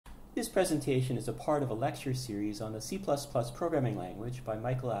This presentation is a part of a lecture series on the C++ programming language by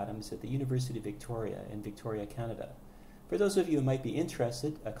Michael Adams at the University of Victoria in Victoria, Canada. For those of you who might be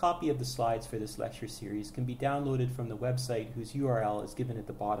interested, a copy of the slides for this lecture series can be downloaded from the website whose URL is given at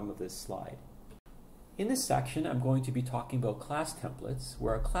the bottom of this slide. In this section, I'm going to be talking about class templates,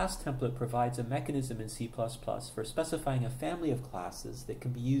 where a class template provides a mechanism in C++ for specifying a family of classes that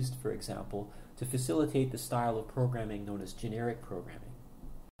can be used, for example, to facilitate the style of programming known as generic programming.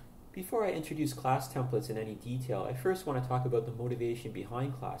 Before I introduce class templates in any detail, I first want to talk about the motivation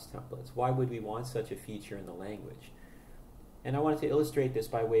behind class templates. Why would we want such a feature in the language? And I wanted to illustrate this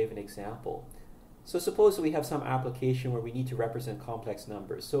by way of an example. So suppose that we have some application where we need to represent complex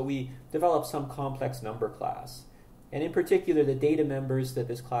numbers. So we develop some complex number class. And in particular, the data members that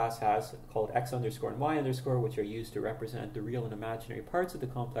this class has, called x underscore and y underscore, which are used to represent the real and imaginary parts of the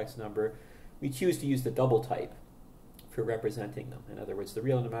complex number, we choose to use the double type for representing them. In other words, the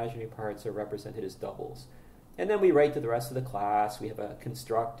real and imaginary parts are represented as doubles. And then we write to the rest of the class. We have a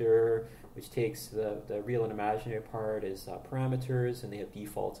constructor which takes the real and imaginary part as parameters, and they have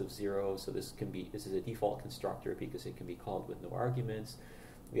defaults of 0. So this is a default constructor because it can be called with no arguments.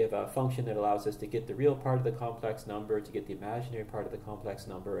 We have a function that allows us to get the real part of the complex number, to get the imaginary part of the complex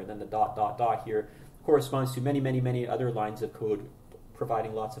number, and then the dot dot dot here corresponds to many other lines of code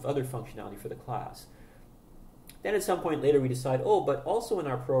providing lots of other functionality for the class. Then at some point later we decide, but also in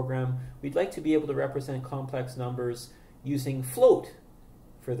our program we'd like to be able to represent complex numbers using float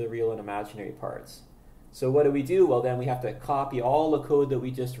for the real and imaginary parts. So what do? Well, then we have to copy all the code that we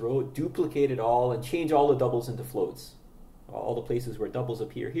just wrote, duplicate it all, and change all the doubles into floats. All the places where doubles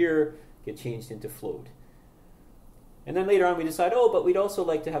appear here get changed into float. And then later on we decide, but we'd also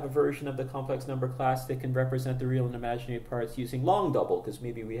like to have a version of the complex number class that can represent the real and imaginary parts using long double, because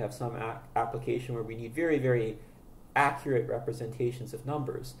maybe we have some application where we need very accurate representations of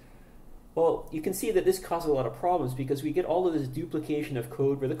numbers. Well, you can see that this causes a lot of problems because we get all of this duplication of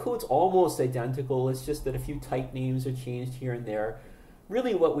code where the code's almost identical. It's just that a few type names are changed here and there.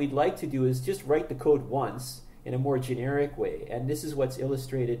 Really what we'd like to do is just write the code once in a more generic way. And this is what's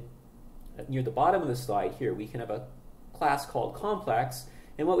illustrated near the bottom of the slide here. We can have a class called complex,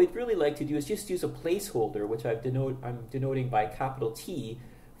 and what we'd really like to do is just use a placeholder, which I'm denoting by capital T,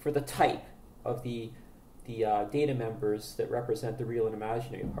 for the type of the data members that represent the real and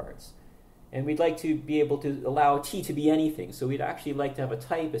imaginary parts. And we'd like to be able to allow T to be anything. So we'd actually like to have a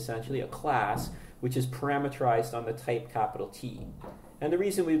type, essentially a class, which is parameterized on the type capital T. And the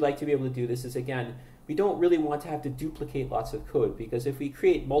reason we'd like to be able to do this is, again, we don't really want to have to duplicate lots of code, because if we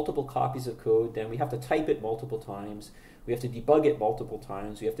create multiple copies of code, then we have to type it multiple times, we have to debug it multiple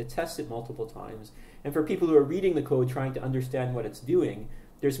times, we have to test it multiple times. And for people who are reading the code trying to understand what it's doing,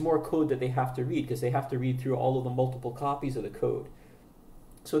 there's more code that they have to read because they have to read through all of the multiple copies of the code.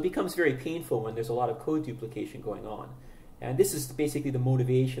 So it becomes very painful when there's a lot of code duplication going on. And this is basically the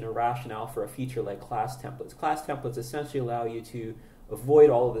motivation or rationale for a feature like class templates. Class templates essentially allow you to avoid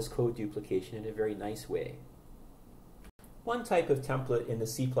all of this code duplication in a very nice way. One type of template in the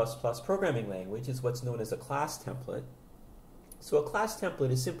C++ programming language is what's known as a class template. So a class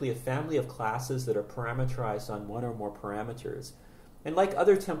template is simply a family of classes that are parameterized on one or more parameters. And like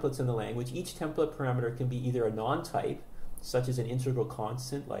other templates in the language, each template parameter can be either a non-type, such as an integral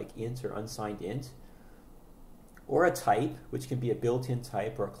constant like int or unsigned int, or a type, which can be a built-in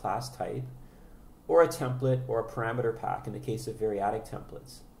type or a class type, or a template or a parameter pack in the case of variadic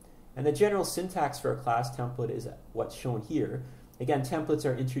templates. And the general syntax for a class template is what's shown here. Again, templates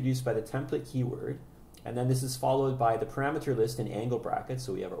are introduced by the template keyword, and then this is followed by the parameter list in angle brackets.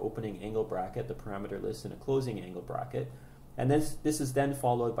 So we have our opening angle bracket, the parameter list, and a closing angle bracket. And this is then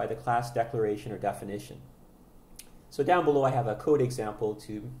followed by the class declaration or definition. So down below I have a code example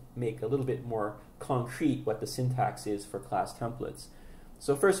to make a little bit more concrete what the syntax is for class templates.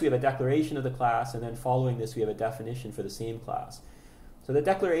 So first we have a declaration of the class, and then following this we have a definition for the same class. So the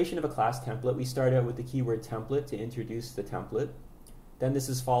declaration of a class template, we start out with the keyword template to introduce the template. Then this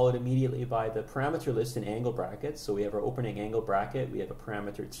is followed immediately by the parameter list in angle brackets. So we have our opening angle bracket, we have a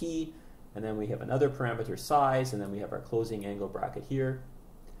parameter t, and then we have another parameter size, and then we have our closing angle bracket here.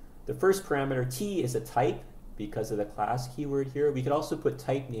 The first parameter t is a type because of the class keyword here. We could also put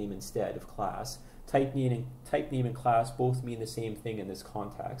type name instead of class. Type name and class both mean the same thing in this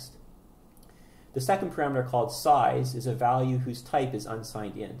context. The second parameter, called size, is a value whose type is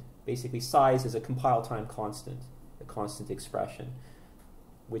unsigned int. Basically, size is a compile time constant, a constant expression,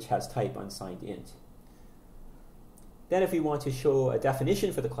 which has type unsigned int. Then if we want to show a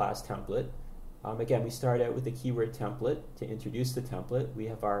definition for the class template, again, we start out with the keyword template to introduce the template. We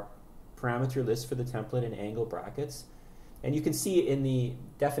have our parameter list for the template in angle brackets. And you can see in the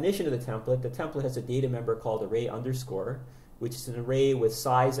definition of the template has a data member called array underscore, which is an array with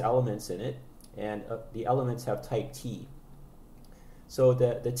size elements in it, and the elements have type t. So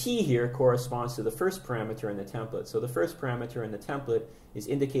the t here corresponds to the first parameter in the template. So the first parameter in the template is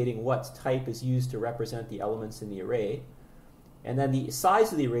indicating what type is used to represent the elements in the array. And then the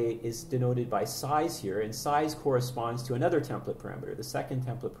size of the array is denoted by size here, and size corresponds to another template parameter, the second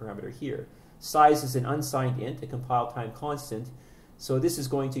template parameter here. Size is an unsigned int, a compile time constant, so this is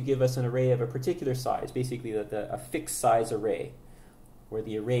going to give us an array of a particular size, basically a fixed size array, where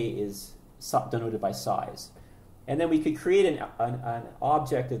the array is denoted by size. And then we could create an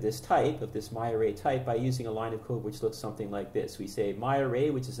object of this type, of this myArray type, by using a line of code which looks something like this. We say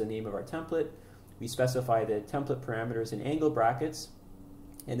myArray, which is the name of our template. We specify the template parameters in angle brackets,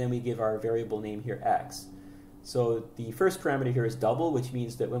 and then we give our variable name here x. So the first parameter here is double, which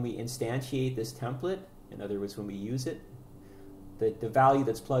means that when we instantiate this template, in other words, when we use it, the value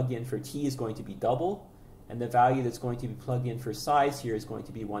that's plugged in for t is going to be double, and the value that's going to be plugged in for size here is going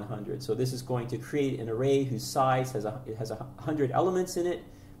to be 100. So this is going to create an array whose size has 100 elements in it,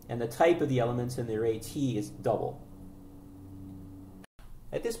 and the type of the elements in the array t is double.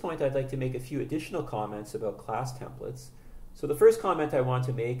 At this point, I'd like to make a few additional comments about class templates. So the first comment I want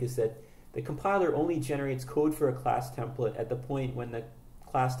to make is that the compiler only generates code for a class template at the point when the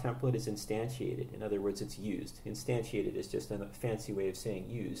class template is instantiated. In other words, it's used. Instantiated is just a fancy way of saying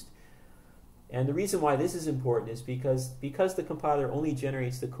used. And the reason why this is important is because the compiler only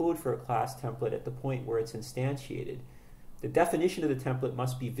generates the code for a class template at the point where it's instantiated. The definition of the template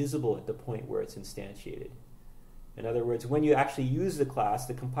must be visible at the point where it's instantiated. In other words, when you actually use the class,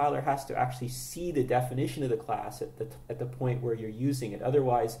 the compiler has to actually see the definition of the class at the point where you're using it.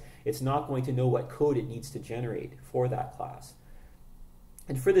 Otherwise, it's not going to know what code it needs to generate for that class.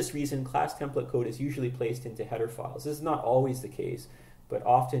 And for this reason, class template code is usually placed into header files. This is not always the case, but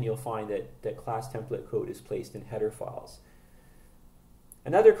often you'll find that class template code is placed in header files.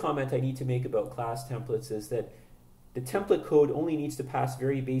 Another comment I need to make about class templates is that the template code only needs to pass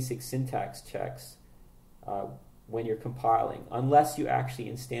very basic syntax checks when you're compiling, unless you actually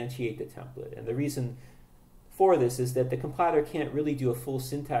instantiate the template. And the reason for this is that the compiler can't really do a full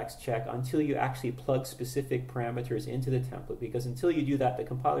syntax check until you actually plug specific parameters into the template, because until you do that, the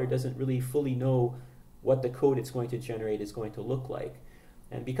compiler doesn't really fully know what the code it's going to generate is going to look like.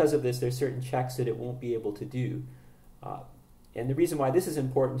 And because of this, there's certain checks that it won't be able to do. And the reason why this is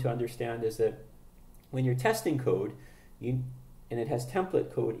important to understand is that when you're testing code, and it has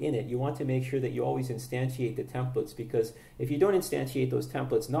template code in it, you want to make sure that you always instantiate the templates, because if you don't instantiate those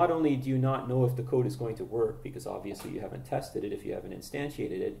templates, not only do you not know if the code is going to work, because obviously you haven't tested it if you haven't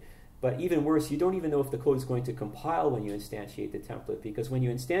instantiated it, but even worse, you don't even know if the code is going to compile when you instantiate the template, because when you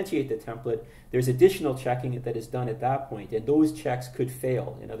instantiate the template, there's additional checking that is done at that point, and those checks could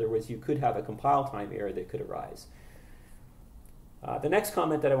fail. In other words, you could have a compile time error that could arise. The next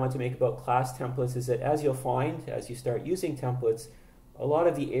comment that I want to make about class templates is that, as you'll find as you start using templates, a lot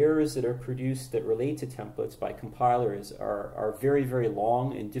of the errors that are produced that relate to templates by compilers are very, very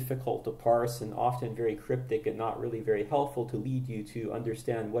long and difficult to parse, and often very cryptic and not really very helpful to lead you to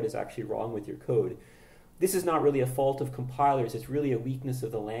understand what is actually wrong with your code. This is not really a fault of compilers, it's really a weakness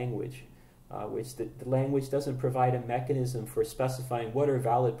of the language, which the language doesn't provide a mechanism for specifying what are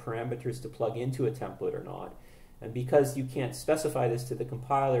valid parameters to plug into a template or not. And because you can't specify this to the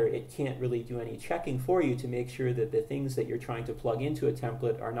compiler, it can't really do any checking for you to make sure that the things that you're trying to plug into a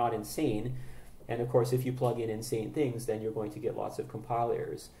template are not insane. And of course, if you plug in insane things, then you're going to get lots of compile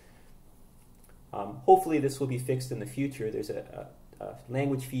errors. Hopefully this will be fixed in the future. There's a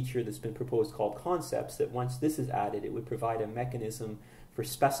language feature that's been proposed called concepts, that once this is added, it would provide a mechanism for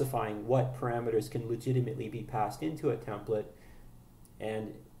specifying what parameters can legitimately be passed into a template,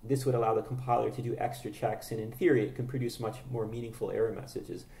 and this would allow the compiler to do extra checks, and in theory it can produce much more meaningful error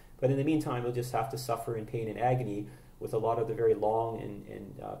messages. But in the meantime, you'll just have to suffer in pain and agony with a lot of the very long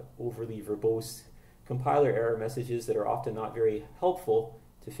and overly verbose compiler error messages that are often not very helpful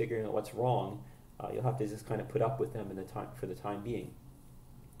to figuring out what's wrong. You'll have to just kind of put up with them for the time being.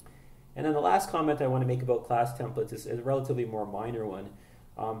 And then the last comment I want to make about class templates is a relatively more minor one.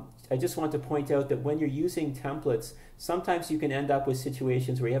 I just want to point out that when you're using templates, sometimes you can end up with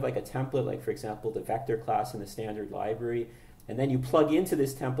situations where you have like a template, like for example the vector class in the standard library, and then you plug into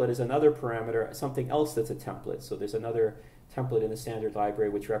this template as another parameter something else that's a template. So there's another template in the standard library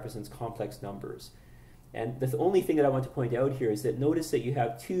which represents complex numbers. And the only thing that I want to point out here is that notice that you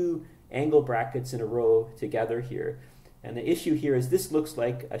have two angle brackets in a row together here. And the issue here is this looks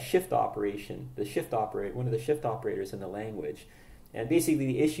like a shift operation, one of the shift operators in the language. And basically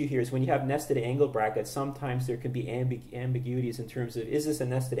the issue here is when you have nested angle brackets, sometimes there can be ambiguities in terms of, is this a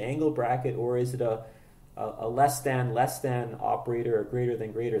nested angle bracket, or is it a less than operator, or greater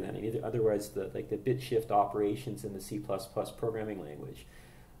than. In other words, the bit shift operations in the C++ programming language.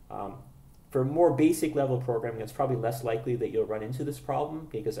 For more basic level programming, it's probably less likely that you'll run into this problem,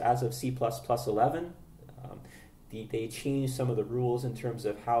 because as of C++ 11, they changed some of the rules in terms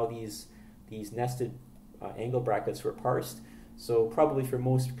of how these nested angle brackets were parsed. So probably for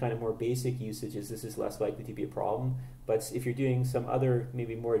most kind of more basic usages, this is less likely to be a problem. But if you're doing some other,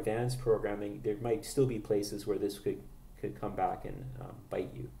 maybe more advanced programming, there might still be places where this could come back and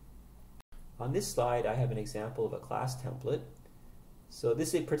bite you. On this slide, I have an example of a class template. So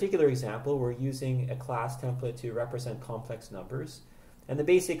this is a particular example. We're using a class template to represent complex numbers. And the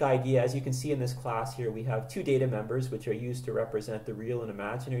basic idea, as you can see in this class here, we have two data members which are used to represent the real and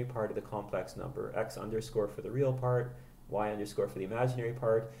imaginary part of the complex number, x underscore for the real part, y underscore for the imaginary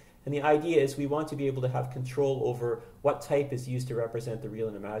part. And the idea is we want to be able to have control over what type is used to represent the real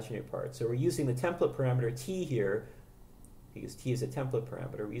and imaginary part. So we're using the template parameter t here, because t is a template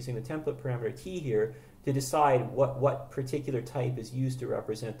parameter. We're using the template parameter t here to decide what particular type is used to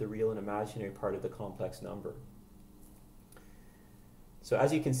represent the real and imaginary part of the complex number. So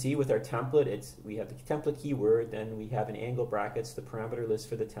as you can see with our template, we have the template keyword, then we have in angle brackets the parameter list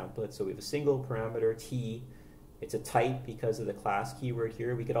for the template. So we have a single parameter t. It's a type because of the class keyword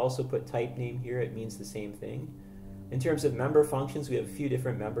here. We could also put type name here. It means the same thing. In terms of member functions, we have a few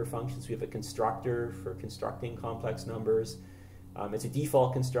different member functions. We have a constructor for constructing complex numbers. It's a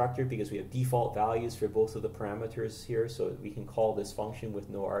default constructor because we have default values for both of the parameters here, so we can call this function with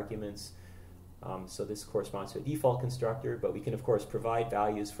no arguments. So this corresponds to a default constructor, but we can of course provide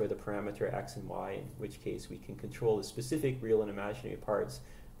values for the parameter x and y, in which case we can control the specific real and imaginary parts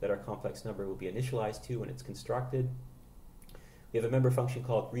that our complex number will be initialized to when it's constructed. We have a member function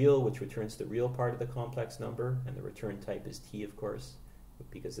called real, which returns the real part of the complex number, and the return type is t, of course,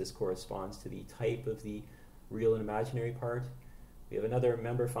 because this corresponds to the type of the real and imaginary part. We have another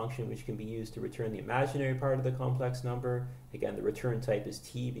member function which can be used to return the imaginary part of the complex number. Again, the return type is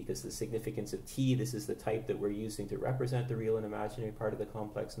t because the significance of t, this is the type that we're using to represent the real and imaginary part of the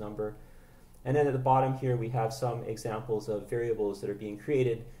complex number. And then at the bottom here we have some examples of variables that are being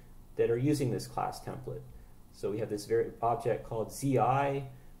created that are using this class template. So we have this object called zi,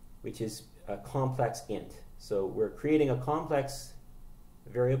 which is a complex int. So we're creating a complex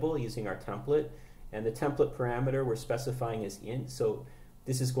variable using our template, and the template parameter we're specifying as int. So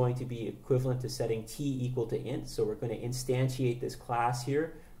this is going to be equivalent to setting t equal to int. So we're going to instantiate this class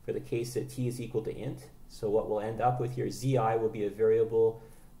here for the case that t is equal to int. So what we'll end up with here, zi will be a variable,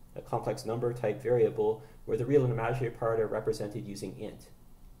 a complex number type variable, where the real and imaginary part are represented using int.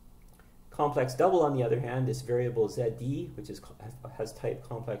 Complex double, on the other hand, this variable zd, which has type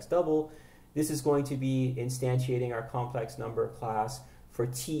complex double, this is going to be instantiating our complex number class for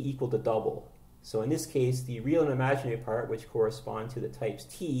t equal to double. So in this case, the real and imaginary part, which correspond to the types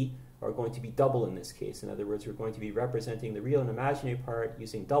t, are going to be double in this case. In other words, we're going to be representing the real and imaginary part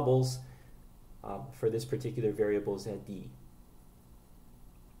using doubles for this particular variable zd.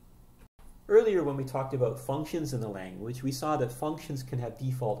 Earlier when we talked about functions in the language, we saw that functions can have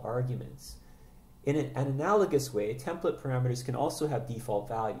default arguments. In an analogous way, template parameters can also have default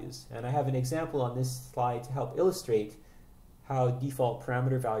values. And I have an example on this slide to help illustrate how default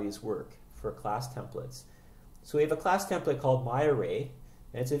parameter values work for class templates. So we have a class template called myArray,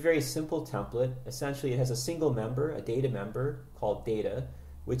 and it's a very simple template. Essentially, it has a single member, a data member called data,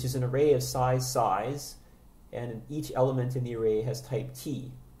 which is an array of size, and each element in the array has type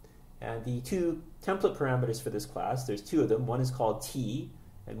t. And the two template parameters for this class, there's two of them. One is called t,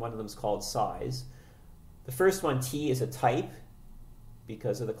 and one of them is called size. The first one, t, is a type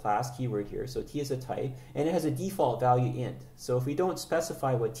because of the class keyword here. So t is a type, and it has a default value int. So if we don't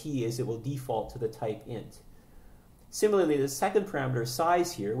specify what t is, it will default to the type int. Similarly, the second parameter,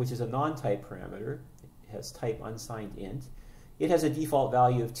 size here, which is a non-type parameter, it has type unsigned int, it has a default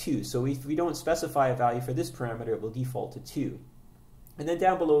value of 2. So if we don't specify a value for this parameter, it will default to 2. And then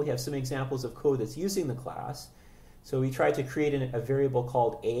down below we have some examples of code that's using the class. So we tried to create a variable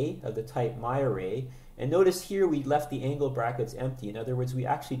called a of the type myArray, and notice here we left the angle brackets empty. In other words, we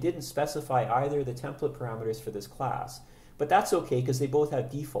actually didn't specify either of the template parameters for this class. But that's okay because they both have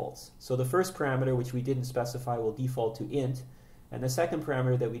defaults. So the first parameter, which we didn't specify, will default to int, and the second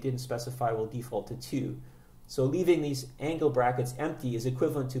parameter that we didn't specify will default to 2. So leaving these angle brackets empty is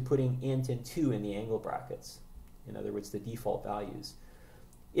equivalent to putting int and 2 in the angle brackets. In other words, the default values.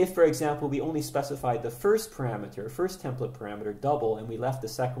 If, for example, we only specified the first parameter, first template parameter, double, and we left the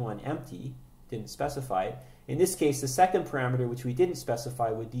second one empty, didn't specify it, In this case, the second parameter, which we didn't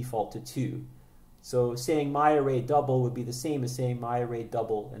specify, would default to 2. So saying myArray double would be the same as saying myArray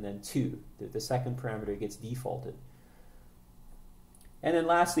double and then 2. The second parameter gets defaulted. And then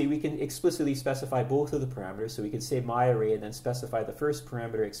lastly, we can explicitly specify both of the parameters. So we can say myArray and then specify the first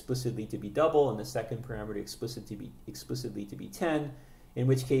parameter explicitly to be double and the second parameter explicitly to be 10, in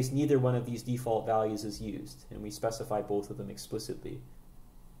which case neither one of these default values is used, and we specify both of them explicitly.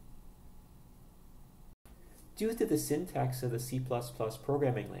 Due to the syntax of the C++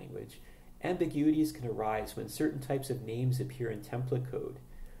 programming language, ambiguities can arise when certain types of names appear in template code.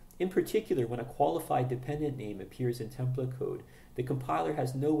 In particular, when a qualified dependent name appears in template code, the compiler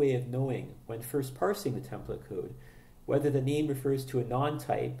has no way of knowing, when first parsing the template code, whether the name refers to a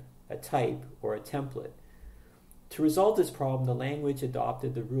non-type, a type, or a template. To resolve this problem, the language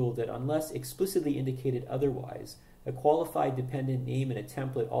adopted the rule that unless explicitly indicated otherwise, a qualified dependent name in a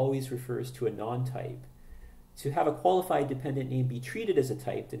template always refers to a non-type. To have a qualified dependent name be treated as a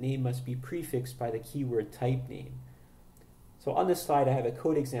type, the name must be prefixed by the keyword type name. So on this slide, I have a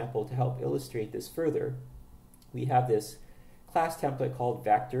code example to help illustrate this further. We have this class template called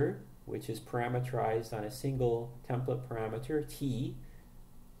vector, which is parameterized on a single template parameter, t,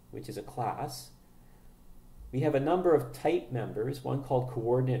 which is a class. We have a number of type members, one called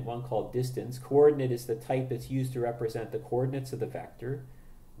coordinate, one called distance. Coordinate is the type that's used to represent the coordinates of the vector.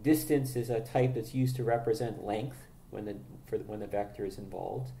 Distance is a type that's used to represent length when the vector is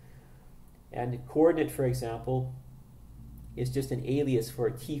involved. And coordinate, for example, is just an alias for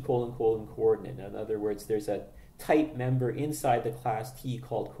a t::: coordinate. In other words, there's a type member inside the class t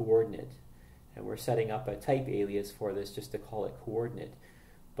called coordinate. And we're setting up a type alias for this just to call it coordinate.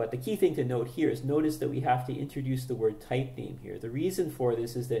 But the key thing to note here is notice that we have to introduce the word type name here. The reason for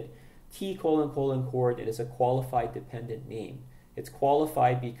this is that t::: coordinate is a qualified dependent name. It's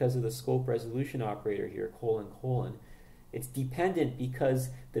qualified because of the scope resolution operator here, : : It's dependent because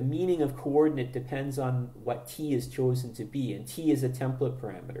the meaning of coordinate depends on what t is chosen to be, and t is a template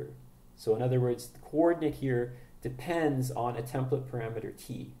parameter. So in other words, the coordinate here depends on a template parameter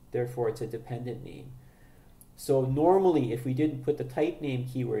t. Therefore, it's a dependent name. So normally, if we didn't put the type name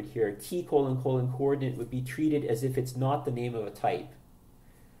keyword here, t::: coordinate would be treated as if it's not the name of a type,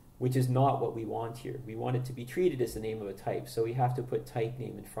 which is not what we want here. We want it to be treated as the name of a type, so we have to put type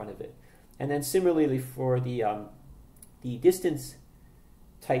name in front of it. And then similarly for the distance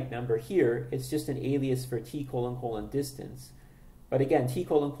type number here, it's just an alias for t::: distance. But again, t:::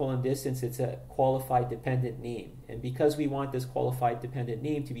 distance, it's a qualified dependent name. And because we want this qualified dependent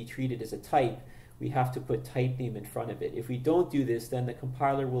name to be treated as a type, we have to put type name in front of it. If we don't do this, then the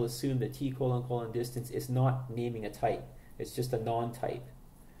compiler will assume that t::: distance is not naming a type. It's just a non-type.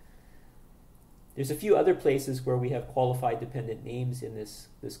 There's a few other places where we have qualified dependent names in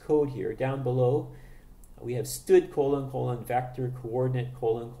this code here. Down below, we have stud : vector coordinate :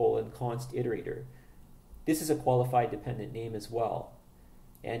 const iterator. This is a qualified dependent name as well.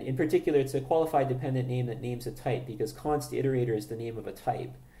 And in particular, it's a qualified dependent name that names a type because const iterator is the name of a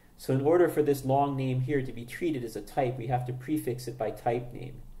type. So in order for this long name here to be treated as a type, we have to prefix it by type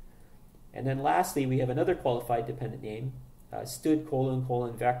name. And then lastly, we have another qualified dependent name, stud :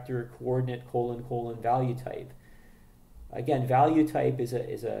 vector coordinate : value type. Again, value type is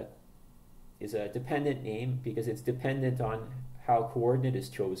a dependent name because it's dependent on how coordinate is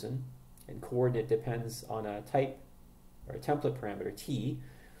chosen, and coordinate depends on a type or a template parameter t.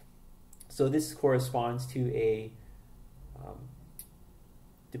 So this corresponds to a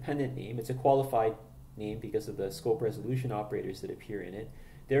dependent name. It's a qualified name because of the scope resolution operators that appear in it.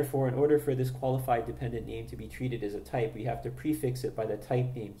 Therefore, in order for this qualified dependent name to be treated as a type, we have to prefix it by the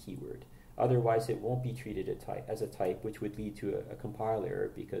type name keyword. Otherwise, it won't be treated as a type, which would lead to a compile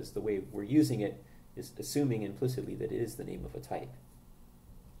error because the way we're using it is assuming implicitly that it is the name of a type.